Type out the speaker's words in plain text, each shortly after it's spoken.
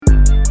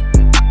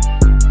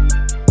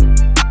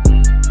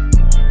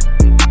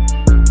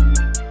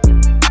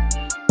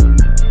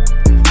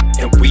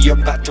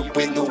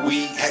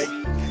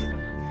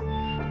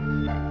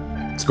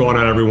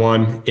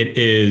everyone? It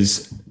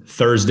is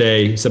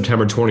Thursday,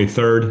 September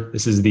 23rd.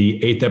 This is the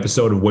 8th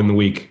episode of Win the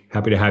Week.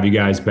 Happy to have you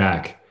guys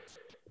back.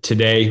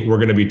 Today, we're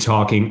going to be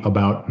talking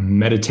about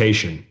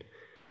meditation.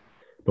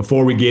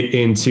 Before we get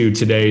into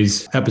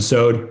today's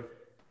episode,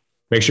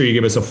 make sure you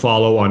give us a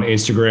follow on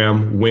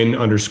Instagram,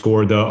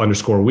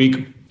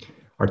 win_the_week.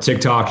 Our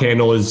TikTok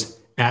handle is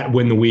at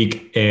Win the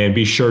Week, and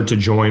be sure to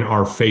join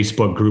our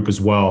Facebook group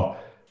as well,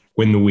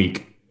 Win the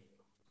Week.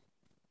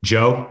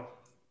 Joe,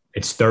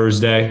 it's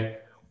Thursday.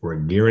 We're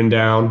gearing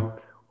down.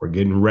 We're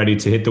getting ready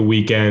to hit the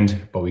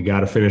weekend, but we got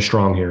to finish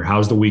strong here.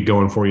 How's the week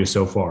going for you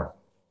so far?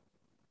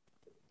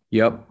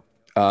 Yep.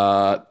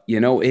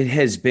 It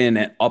has been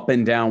an up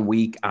and down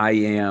week. I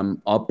am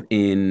up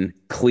in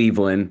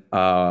Cleveland,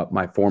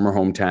 my former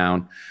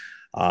hometown,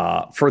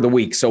 for the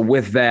week. So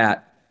with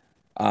that,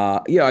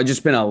 I've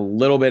just been a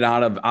little bit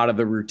out of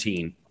the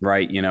routine,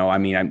 right?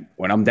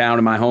 When I'm down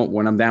in my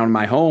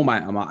home,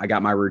 I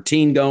got my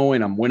routine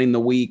going. I'm winning the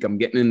week. I'm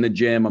getting in the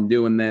gym. I'm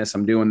doing this.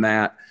 I'm doing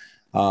that.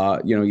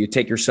 You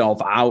take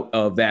yourself out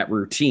of that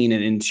routine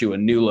and into a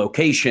new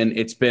location.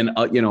 It's been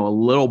a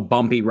little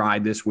bumpy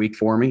ride this week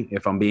for me,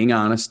 if I'm being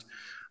honest.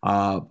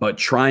 But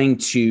trying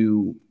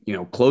to,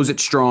 close it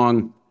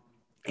strong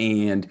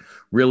and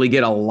really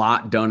get a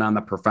lot done on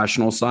the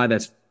professional side.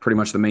 That's pretty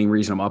much the main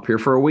reason I'm up here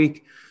for a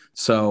week.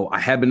 So I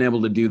have been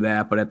able to do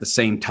that, but at the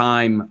same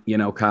time,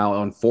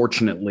 Kyle,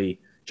 unfortunately,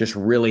 just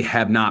really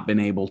have not been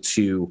able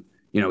to,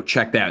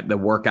 check that. The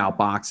workout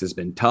box has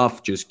been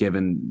tough, just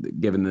given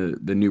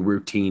the new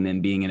routine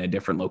and being in a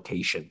different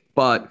location.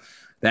 But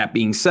that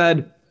being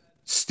said,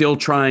 still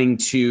trying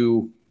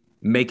to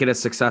make it a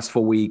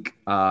successful week,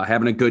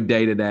 having a good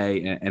day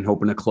today and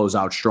hoping to close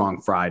out strong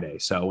Friday.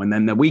 So, and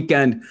then the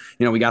weekend,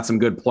 we got some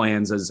good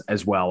plans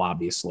as well,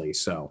 obviously.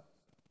 So.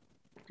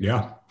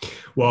 Yeah.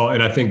 Well,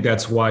 and I think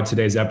that's why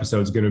today's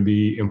episode is going to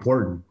be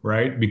important,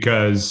 right?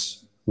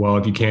 Because,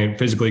 if you can't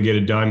physically get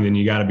it done, then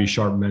you got to be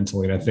sharp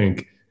mentally. And I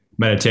think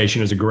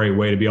meditation is a great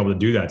way to be able to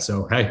do that.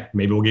 So, hey,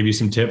 maybe we'll give you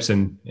some tips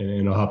and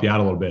it'll help you out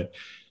a little bit.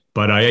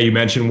 But you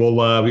mentioned,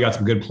 we got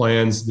some good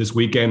plans this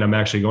weekend. I'm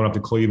actually going up to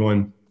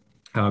Cleveland.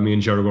 Me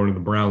and Joe are going to the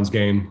Browns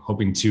game,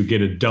 hoping to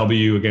get a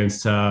W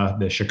against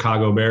the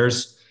Chicago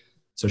Bears.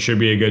 So it should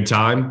be a good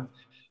time.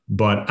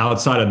 But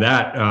outside of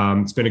that,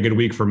 it's been a good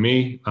week for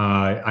me.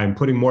 I'm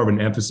putting more of an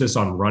emphasis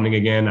on running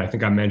again. I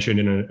think I mentioned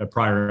in a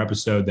prior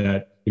episode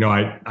that,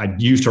 I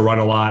used to run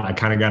a lot. I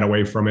kind of got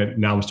away from it.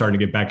 Now I'm starting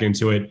to get back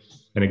into it.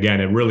 And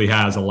again, it really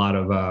has a lot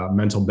of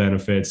mental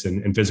benefits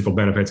and physical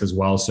benefits as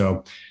well.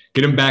 So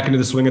getting back into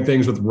the swing of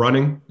things with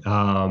running,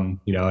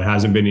 it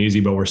hasn't been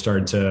easy, but we're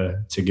starting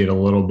to get a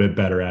little bit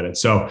better at it.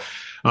 So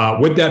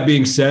with that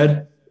being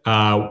said,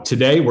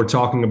 today we're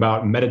talking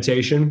about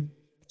meditation.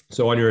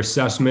 So on your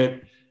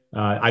assessment,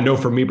 I know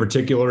for me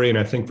particularly, and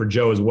I think for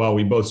Joe as well,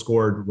 we both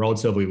scored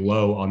relatively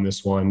low on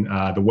this one.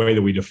 The way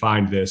that we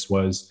defined this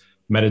was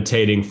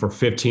meditating for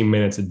 15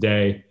 minutes a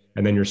day,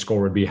 and then your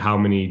score would be how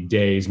many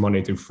days,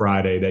 Monday through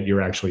Friday, that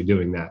you're actually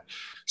doing that.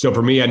 So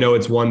for me, I know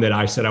it's one that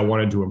I said I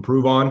wanted to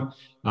improve on.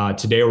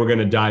 Today, we're going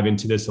to dive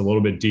into this a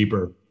little bit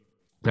deeper.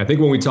 I think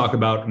when we talk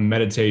about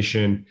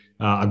meditation,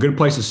 a good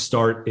place to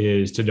start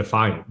is to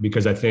define it,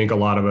 because I think a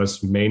lot of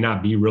us may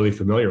not be really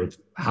familiar with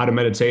how to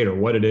meditate or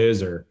what it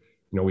is, or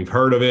we've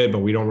heard of it, but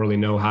we don't really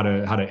know how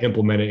to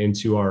implement it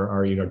into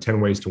our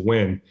 10 ways to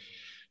win.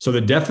 So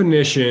the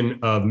definition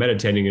of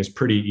meditating is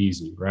pretty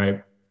easy,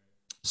 right?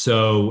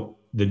 So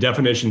the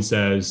definition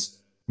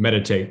says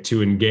meditate,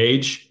 to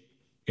engage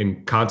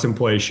in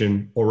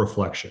contemplation or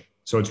reflection.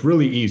 So it's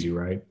really easy,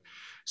 right?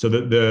 So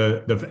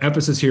the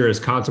emphasis here is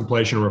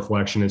contemplation or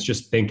reflection. It's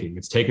just thinking.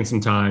 It's taking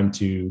some time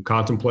to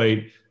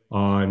contemplate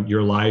on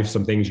your life,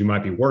 some things you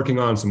might be working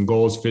on, some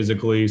goals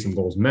physically, some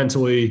goals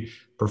mentally,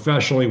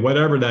 professionally,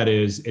 whatever that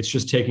is. It's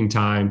just taking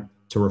time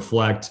to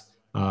reflect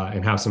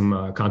and have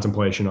some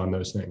contemplation on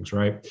those things,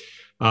 right?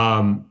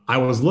 I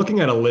was looking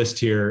at a list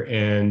here,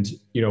 and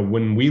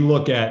when we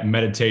look at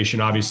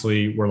meditation,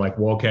 obviously we're like,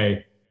 well,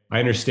 okay, I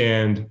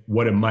understand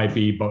what it might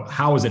be, but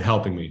how is it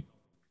helping me?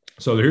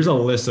 So here's a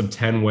list of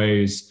 10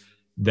 ways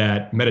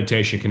that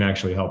meditation can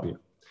actually help you.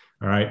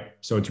 All right.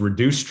 So it's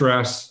reduce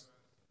stress,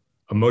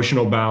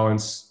 emotional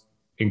balance,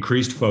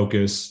 increased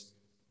focus,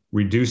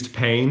 reduced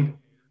pain,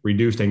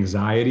 reduced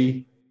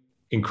anxiety,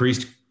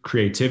 increased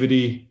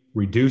creativity,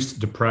 reduced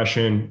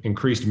depression,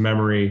 increased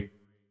memory,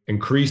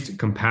 increased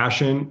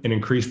compassion, and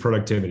increased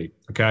productivity.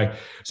 Okay.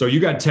 So you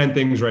got 10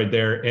 things right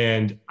there.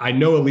 And I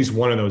know at least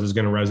one of those is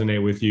going to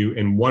resonate with you.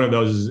 And one of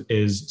those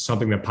is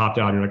something that popped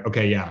out and you're like,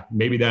 okay, yeah,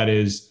 maybe that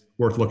is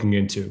worth looking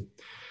into.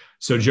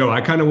 So Joe,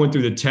 I kind of went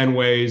through the 10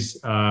 ways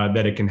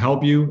that it can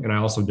help you. And I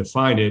also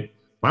defined it.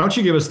 Why don't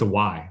you give us the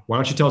why? Why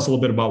don't you tell us a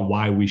little bit about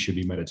why we should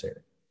be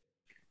meditating?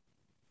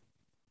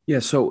 Yeah,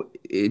 so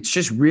it's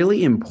just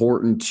really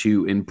important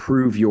to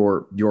improve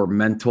your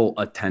mental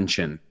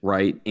attention,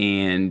 right?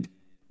 And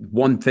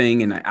one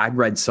thing, and I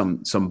read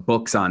some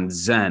books on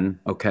Zen,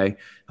 okay,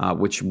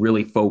 which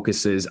really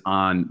focuses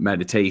on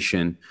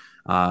meditation.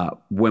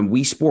 when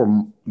we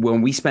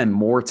spend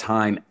more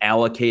time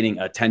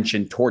allocating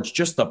attention towards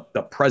just the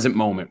present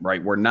moment,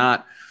 right? We're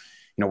not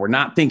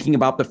thinking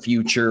about the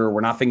future.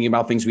 We're not thinking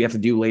about things we have to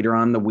do later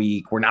on in the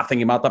week. We're not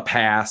thinking about the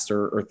past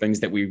or things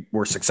that we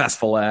were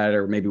successful at,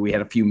 or maybe we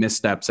had a few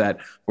missteps at.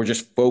 We're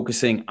just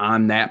focusing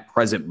on that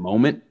present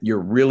moment. You're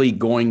really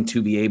going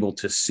to be able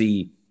to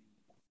see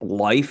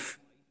life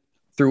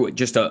through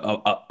just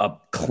a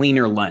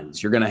cleaner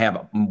lens. You're going to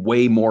have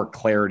way more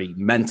clarity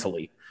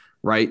mentally,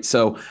 right?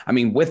 So, I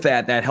mean, with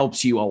that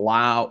helps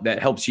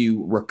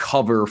you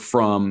recover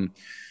from,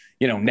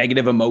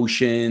 negative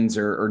emotions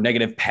or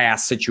negative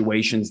past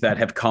situations that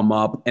have come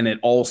up. And it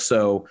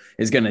also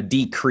is going to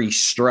decrease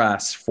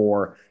stress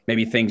for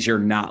maybe things you're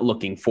not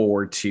looking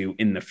forward to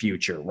in the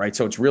future, right?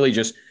 So it's really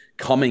just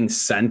coming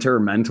center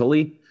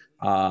mentally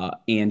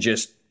and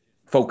just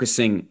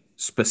focusing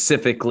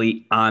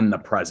specifically on the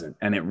present.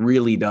 And it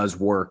really does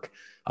work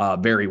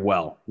very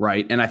well,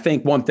 right? And I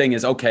think one thing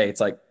is, okay,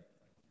 it's like,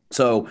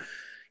 so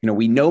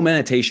we know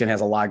meditation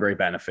has a lot of great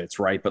benefits,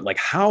 right? But like,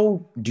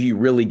 how do you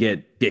really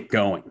get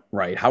going,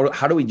 right?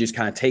 How do we just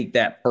kind of take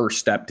that first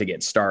step to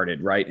get started,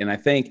 right? And I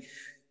think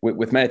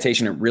with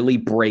meditation, it really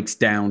breaks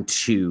down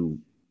to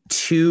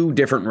two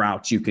different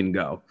routes you can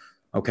go.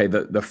 Okay,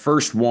 the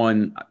first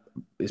one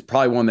is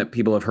probably one that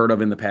people have heard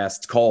of in the past.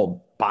 It's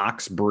called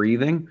box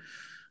breathing.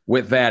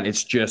 With that,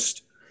 it's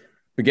just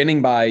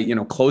beginning by,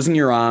 closing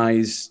your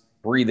eyes,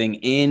 breathing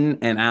in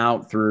and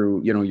out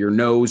through, your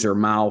nose or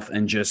mouth,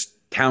 and just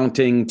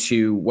counting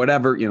to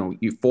whatever,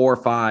 you 4 or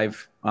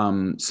 5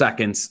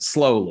 seconds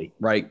slowly,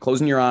 right?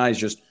 Closing your eyes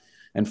just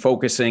and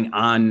focusing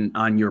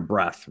on your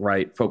breath,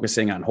 right?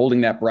 Focusing on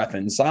holding that breath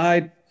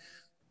inside,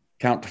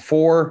 count to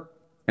 4,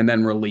 and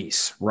then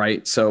release,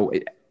 right? So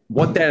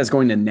what that is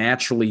going to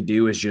naturally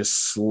do is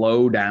just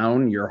slow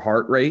down your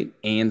heart rate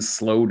and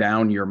slow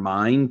down your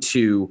mind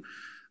to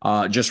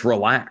just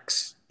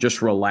relax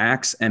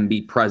and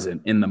be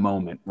present in the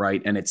moment,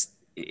 right? And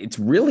it's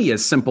really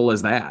as simple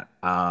as that.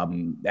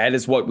 That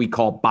is what we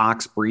call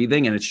box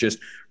breathing. And it's just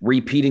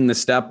repeating the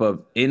step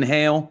of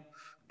inhale,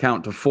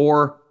 count to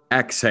 4,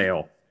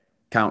 exhale,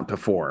 count to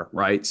 4,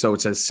 right? So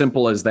it's as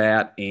simple as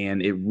that.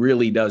 And it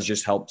really does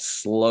just help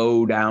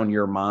slow down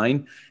your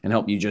mind and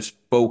help you just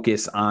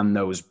focus on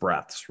those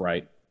breaths,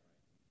 right?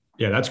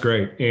 Yeah, that's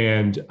great.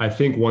 And I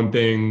think one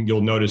thing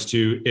you'll notice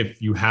too,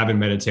 if you haven't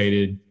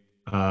meditated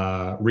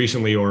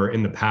recently or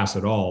in the past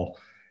at all,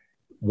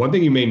 one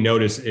thing you may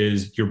notice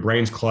is your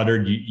brain's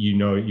cluttered.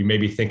 You may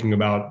be thinking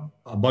about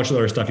a bunch of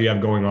other stuff you have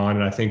going on.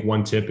 And I think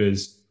one tip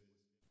is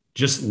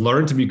just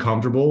learn to be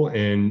comfortable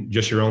in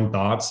just your own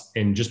thoughts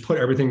and just put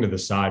everything to the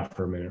side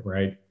for a minute,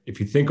 right? If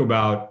you think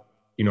about,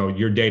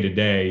 your day to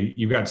day,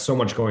 you've got so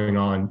much going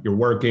on. You're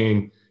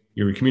working,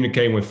 you're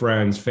communicating with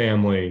friends,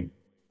 family,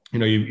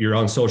 you're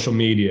on social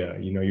media,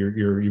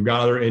 you've got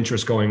other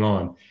interests going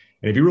on.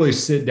 And if you really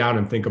sit down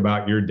and think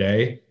about your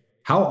day,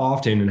 how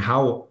often and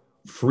how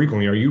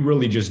frequently are you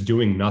really just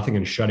doing nothing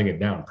and shutting it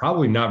down?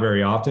 Probably not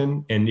very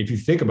often. And if you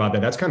think about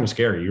that, that's kind of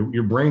scary.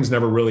 Your brain's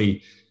never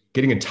really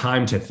getting a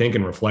time to think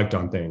and reflect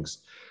on things.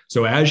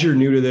 So as you're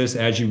new to this,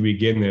 as you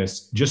begin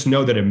this, just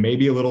know that it may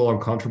be a little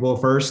uncomfortable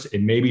at first.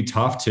 It may be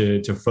tough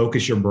to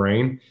focus your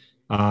brain.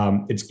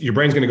 Your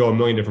brain's going to go a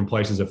million different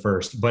places at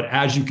first. But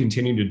as you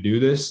continue to do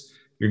this,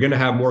 you're going to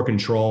have more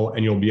control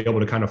and you'll be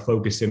able to kind of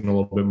focus in a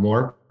little bit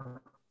more.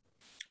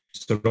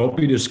 So don't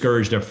be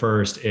discouraged at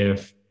first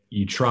if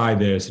you try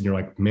this and you're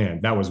like, man,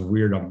 that was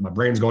weird. My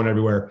brain's going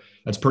everywhere.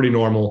 That's pretty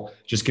normal.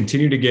 Just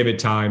continue to give it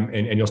time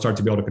and you'll start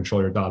to be able to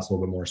control your thoughts a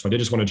little bit more. So I did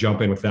just want to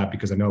jump in with that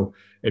because I know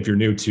if you're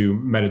new to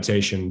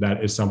meditation,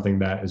 that is something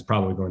that is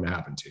probably going to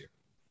happen to you.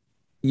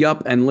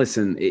 Yup. And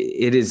listen,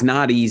 it is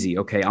not easy.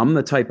 Okay. I'm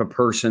the type of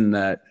person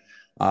that,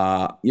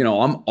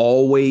 I'm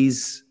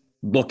always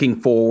looking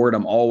forward.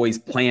 I'm always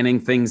planning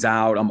things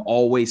out. I'm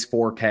always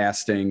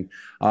forecasting.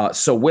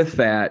 So with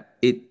that,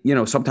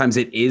 sometimes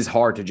it is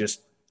hard to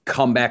just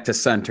come back to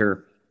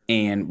center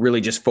and really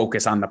just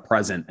focus on the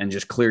present and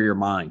just clear your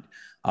mind.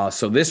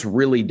 So this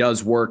really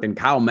does work. And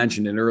Kyle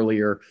mentioned it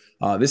earlier.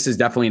 This is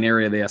definitely an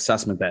area of the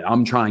assessment that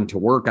I'm trying to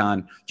work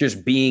on,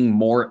 just being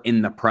more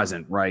in the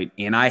present, right?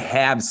 And I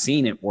have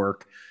seen it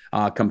work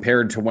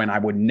compared to when I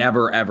would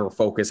never, ever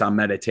focus on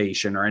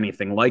meditation or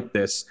anything like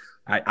this.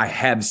 I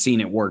have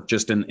seen it work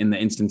just in the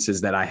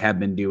instances that I have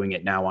been doing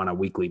it now on a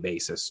weekly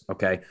basis.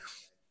 Okay.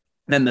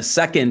 Then the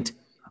second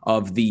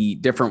of the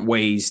different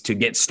ways to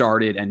get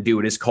started and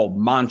do it is called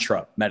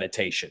mantra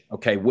meditation.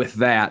 Okay. With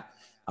that,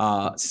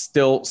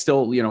 still,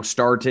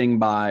 starting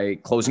by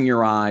closing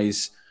your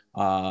eyes,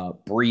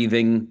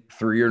 breathing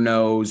through your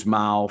nose,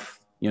 mouth,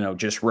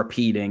 just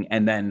repeating,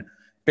 and then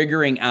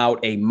figuring out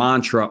a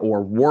mantra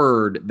or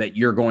word that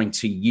you're going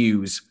to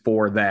use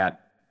for that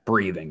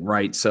breathing,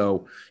 right?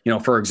 So,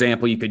 for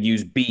example, you could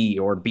use be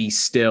or be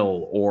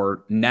still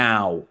or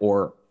now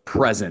or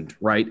present,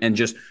 right? And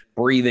just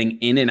breathing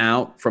in and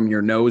out from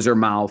your nose or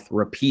mouth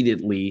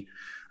repeatedly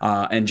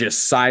and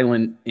just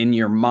silent in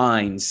your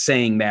mind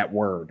saying that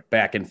word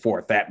back and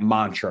forth, that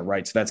mantra,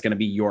 right? So that's going to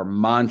be your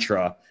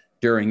mantra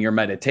during your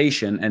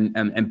meditation,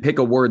 and pick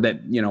a word that,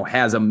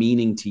 has a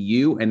meaning to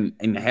you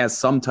and has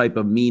some type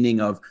of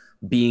meaning of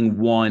being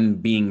one,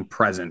 being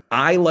present.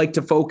 I like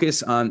to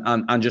focus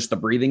on just the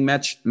breathing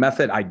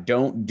method. I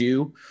don't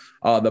do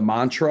the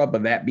mantra,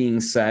 but that being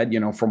said,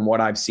 from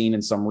what I've seen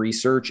in some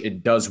research,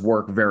 it does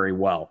work very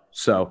well.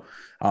 So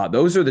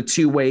those are the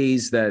two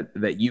ways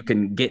that you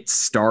can get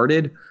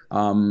started.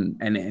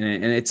 And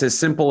it's as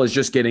simple as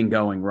just getting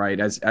going, right?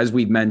 As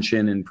we've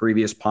mentioned in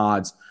previous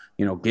pods,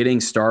 getting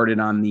started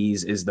on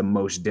these is the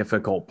most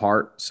difficult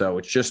part. So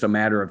it's just a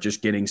matter of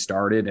just getting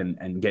started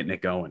and getting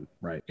it going,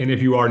 right? And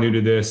if you are new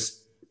to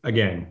this,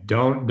 again,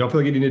 don't feel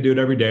like you need to do it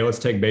every day. Let's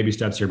take baby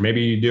steps here.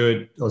 Maybe you do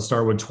it. Let's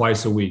start with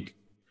twice a week,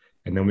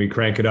 and then we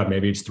crank it up.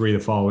 Maybe it's 3 the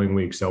following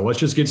week. So let's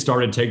just get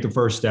started. Take the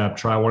first step.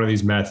 Try one of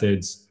these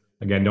methods.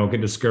 Again, don't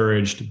get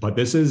discouraged. But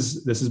this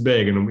is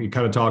big, and we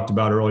kind of talked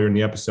about earlier in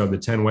the episode the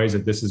 10 ways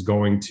that this is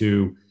going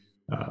to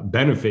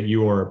benefit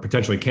you, or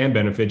potentially can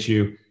benefit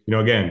you.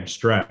 Again,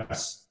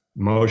 stress,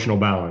 emotional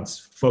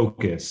balance,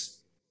 focus,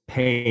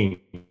 pain,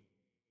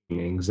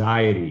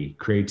 anxiety,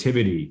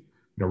 creativity,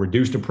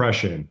 reduced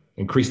depression,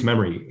 increased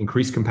memory,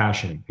 increased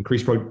compassion,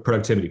 increased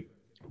productivity.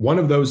 One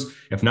of those,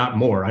 if not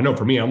more, I know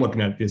for me, I'm looking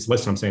at this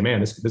list and I'm saying, man,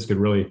 this could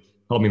really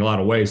help me in a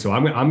lot of ways. So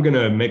I'm going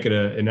to make it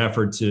an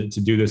effort to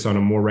do this on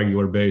a more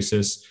regular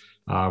basis.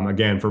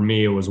 Again, for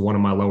me, it was one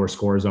of my lower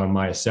scores on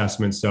my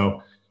assessment.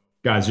 So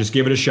guys, just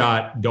give it a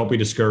shot. Don't be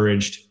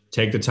discouraged.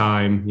 Take the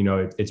time.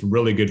 It's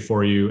really good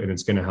for you and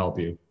it's going to help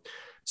you.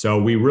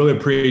 So we really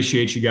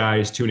appreciate you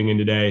guys tuning in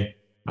today.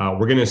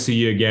 We're going to see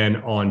you again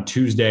on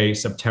Tuesday,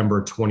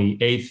 September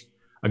 28th.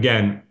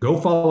 Again, go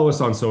follow us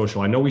on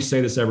social. I know we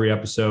say this every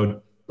episode,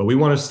 but we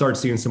want to start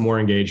seeing some more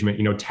engagement.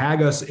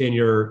 Tag us in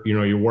your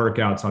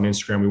workouts on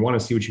Instagram. We want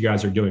to see what you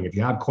guys are doing. If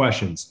you have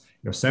questions,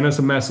 send us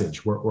a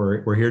message.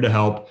 We're here to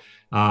help.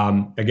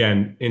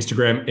 Again,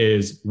 Instagram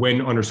is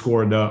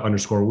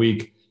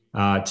win_the_week.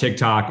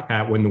 TikTok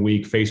at Win the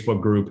Week. Facebook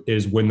group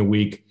is Win the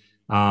Week.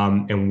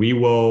 And we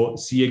will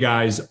see you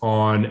guys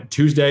on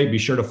Tuesday. Be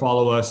sure to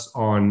follow us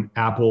on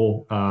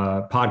Apple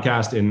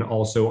Podcast and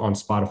also on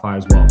Spotify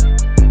as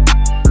well.